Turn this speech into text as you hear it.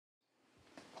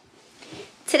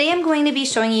Today I'm going to be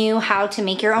showing you how to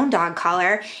make your own dog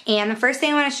collar, and the first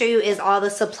thing I want to show you is all the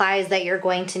supplies that you're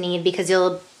going to need because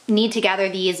you'll need to gather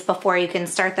these before you can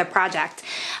start the project.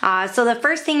 So the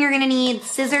first thing you're going to need,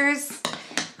 scissors.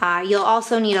 You'll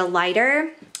also need a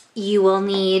lighter. You will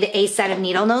need a set of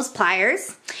needle nose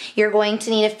pliers. You're going to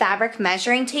need a fabric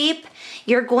measuring tape.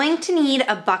 You're going to need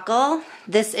a buckle.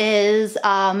 This is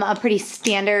a pretty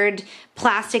standard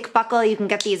plastic buckle. You can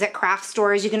get these at craft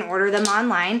stores. You can order them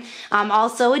online.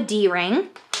 Also a D-ring.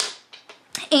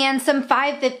 And some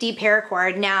 550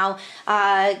 paracord. Now,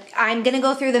 I'm gonna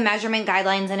go through the measurement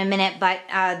guidelines in a minute, but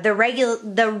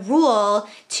the rule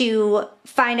to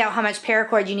find out how much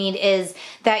paracord you need is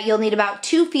that you'll need about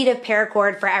 2 feet of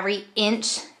paracord for every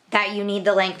inch that you need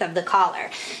the length of the collar.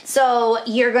 So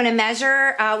you're gonna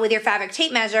measure with your fabric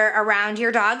tape measure around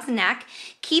your dog's neck,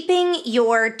 keeping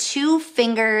your 2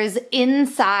 fingers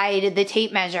inside the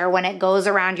tape measure when it goes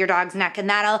around your dog's neck, and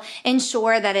that'll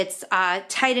ensure that it's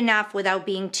tight enough without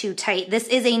being too tight. This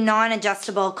is a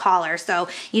non-adjustable collar, so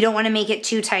you don't wanna make it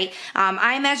too tight.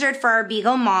 I measured for our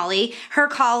Beagle Molly. Her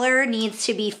collar needs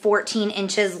to be 14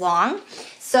 inches long.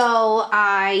 So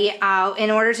in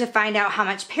order to find out how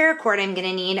much paracord I'm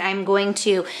gonna need, I'm going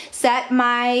to set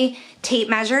my tape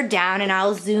measure down, and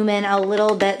I'll zoom in a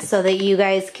little bit so that you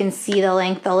guys can see the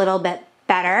length a little bit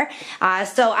better.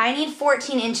 So I need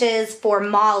 14 inches for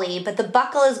Molly, but the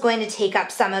buckle is going to take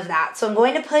up some of that. So I'm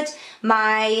going to put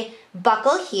my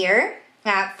buckle here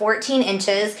at 14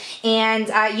 inches,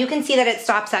 and you can see that it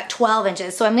stops at 12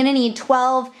 inches. So I'm gonna need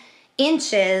 12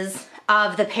 inches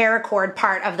of the paracord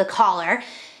part of the collar.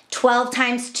 12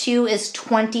 times 2 is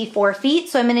 24 feet,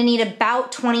 so I'm gonna need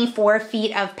about 24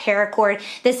 feet of paracord.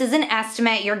 This is an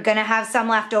estimate. You're gonna have some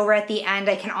left over at the end,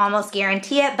 I can almost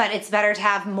guarantee it, but it's better to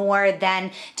have more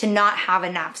than to not have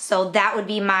enough. So that would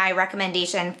be my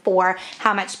recommendation for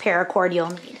how much paracord you'll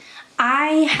need.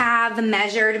 I have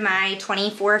measured my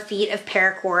 24 feet of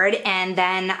paracord, and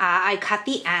then I cut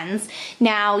the ends.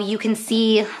 Now you can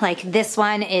see like this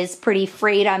one is pretty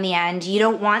frayed on the end. You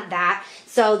don't want that.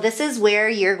 So this is where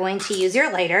you're going to use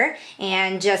your lighter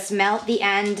and just melt the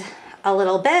end a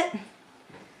little bit.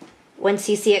 Once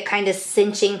you see it kind of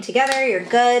cinching together, you're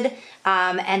good.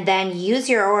 And then use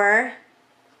your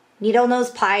needle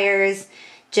nose pliers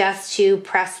just to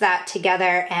press that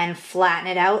together and flatten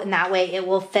it out, and that way it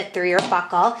will fit through your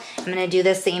buckle. I'm gonna do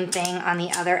the same thing on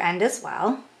the other end as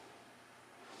well.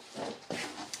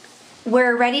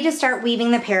 We're ready to start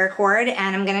weaving the paracord,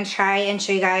 and I'm gonna try and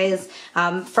show you guys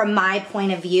from my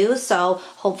point of view, so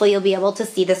hopefully you'll be able to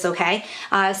see this okay.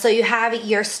 So you have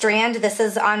your strand. This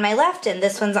is on my left and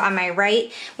this one's on my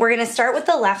right. We're gonna start with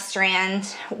the left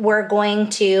strand. We're going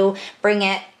to bring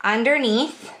it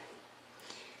underneath,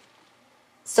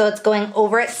 so it's going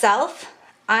over itself,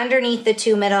 underneath the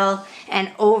 2 middle,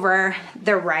 and over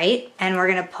the right. And we're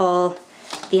gonna pull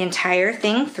the entire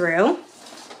thing through.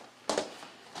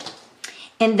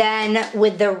 And then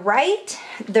with the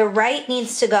right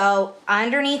needs to go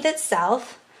underneath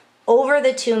itself, over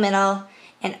the 2 middle,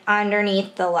 and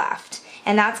underneath the left.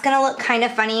 And that's gonna look kind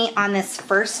of funny on this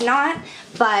first knot,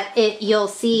 but you'll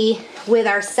see with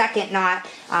our second knot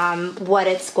what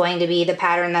it's going to be, the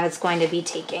pattern that it's going to be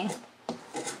taking.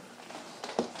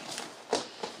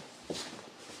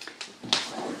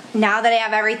 Now that I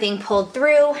have everything pulled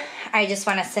through, I just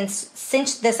want to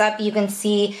cinch this up. You can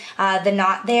see the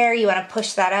knot there. You want to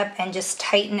push that up and just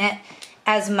tighten it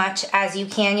as much as you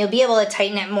can. You'll be able to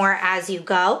tighten it more as you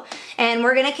go. And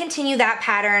we're going to continue that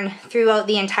pattern throughout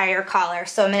the entire collar.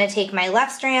 So I'm going to take my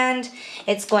left strand.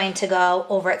 It's going to go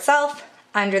over itself,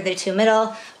 under the 2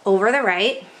 middle, over the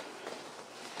right.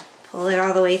 Pull it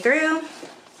all the way through.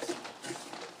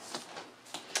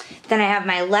 Then I have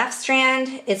my left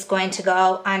strand. It's going to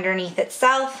go underneath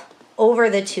itself, over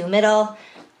the 2 middle,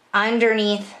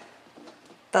 underneath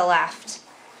the left.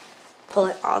 Pull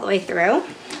it all the way through.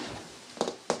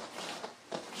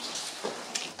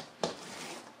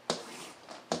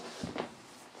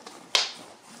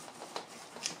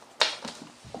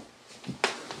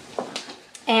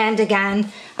 And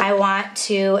again, I want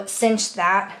to cinch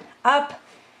that up,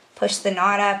 push the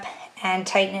knot up, and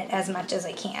tighten it as much as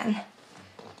I can.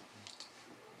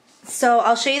 So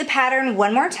I'll show you the pattern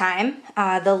one more time.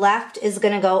 The left is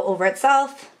gonna go over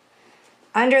itself,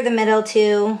 under the middle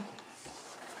 2,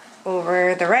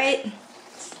 over the right,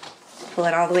 pull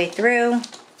it all the way through.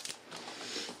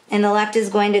 And the left is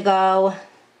going to go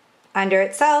under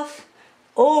itself,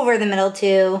 over the middle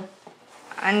 2,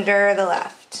 under the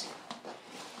left.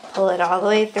 Pull it all the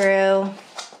way through.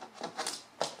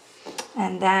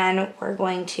 And then we're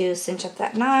going to cinch up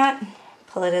that knot,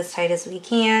 pull it as tight as we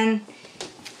can,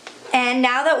 And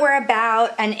now that we're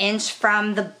about an inch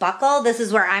from the buckle, this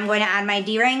is where I'm going to add my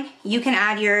D-ring. You can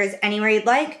add yours anywhere you'd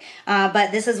like,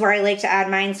 but this is where I like to add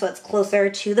mine so it's closer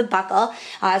to the buckle.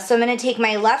 So I'm gonna take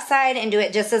my left side and do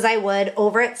it just as I would,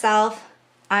 over itself,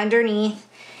 underneath,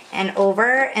 and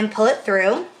over, and pull it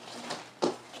through.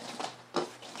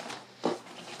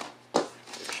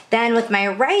 Then with my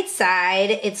right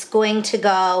side, it's going to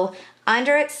go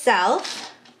under itself,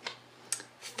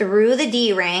 through the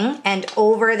D-ring and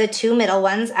over the two middle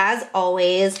ones as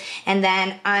always, and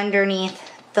then underneath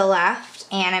the left,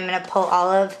 and I'm gonna pull all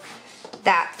of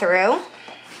that through.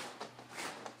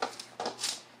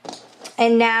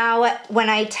 And now when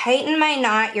I tighten my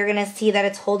knot, you're gonna see that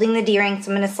it's holding the D-ring,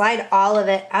 so I'm gonna slide all of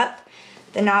it up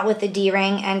the knot with the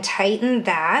D-ring and tighten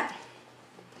that.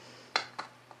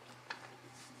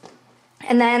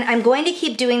 And then I'm going to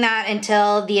keep doing that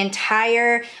until the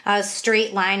entire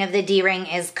straight line of the D-ring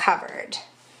is covered.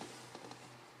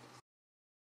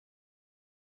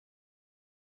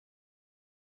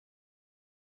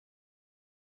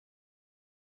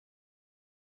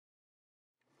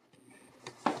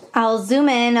 I'll zoom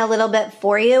in a little bit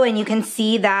for you and you can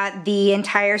see that the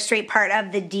entire straight part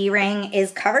of the D-ring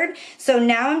is covered. So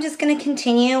now I'm just going to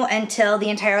continue until the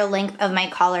entire length of my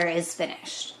collar is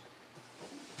finished.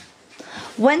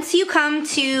 Once you come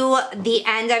to the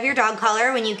end of your dog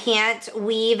collar, when you can't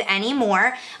weave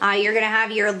anymore, you're gonna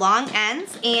have your long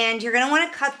ends, and you're gonna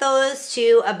wanna cut those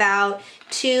to about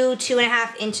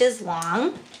 2.5 inches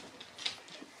long.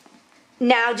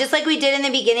 Now, just like we did in the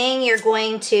beginning, you're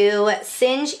going to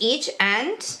singe each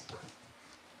end.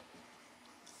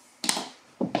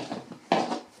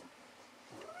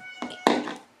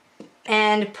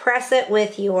 And press it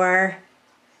with your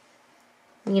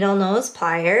needle nose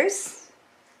pliers.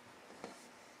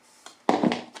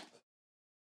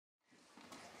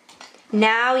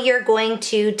 Now you're going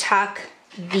to tuck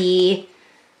the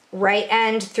right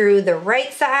end through the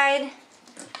right side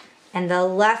and the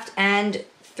left end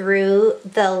through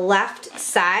the left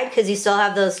side, because you still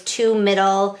have those two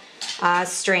middle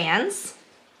strands.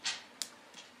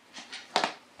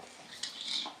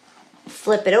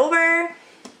 Flip it over.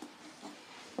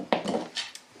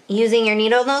 Using your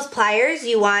needle nose pliers,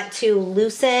 you want to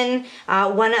loosen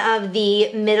one of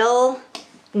the middle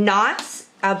knots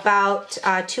about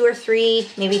 2 or 3,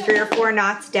 maybe 3 or 4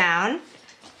 knots down,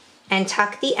 and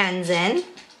tuck the ends in.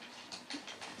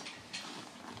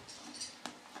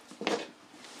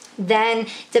 Then,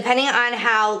 depending on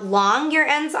how long your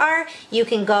ends are, you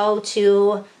can go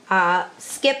to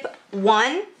skip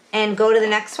one and go to the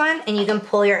next one, and you can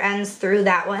pull your ends through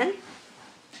that one.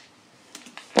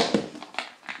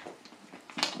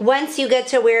 Once you get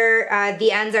to where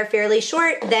the ends are fairly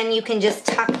short, then you can just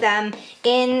tuck them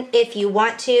in if you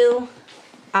want to,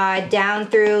 down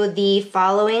through the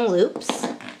following loops.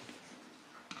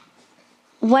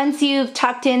 Once you've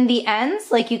tucked in the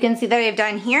ends, like you can see that I've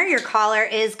done here, your collar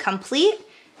is complete.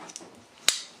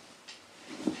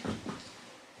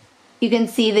 You can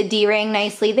see the D-ring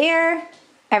nicely there.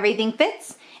 Everything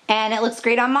fits, and it looks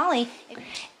great on Molly.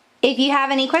 If you have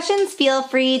any questions, feel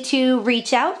free to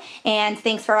reach out, and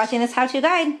thanks for watching this how-to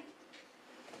guide.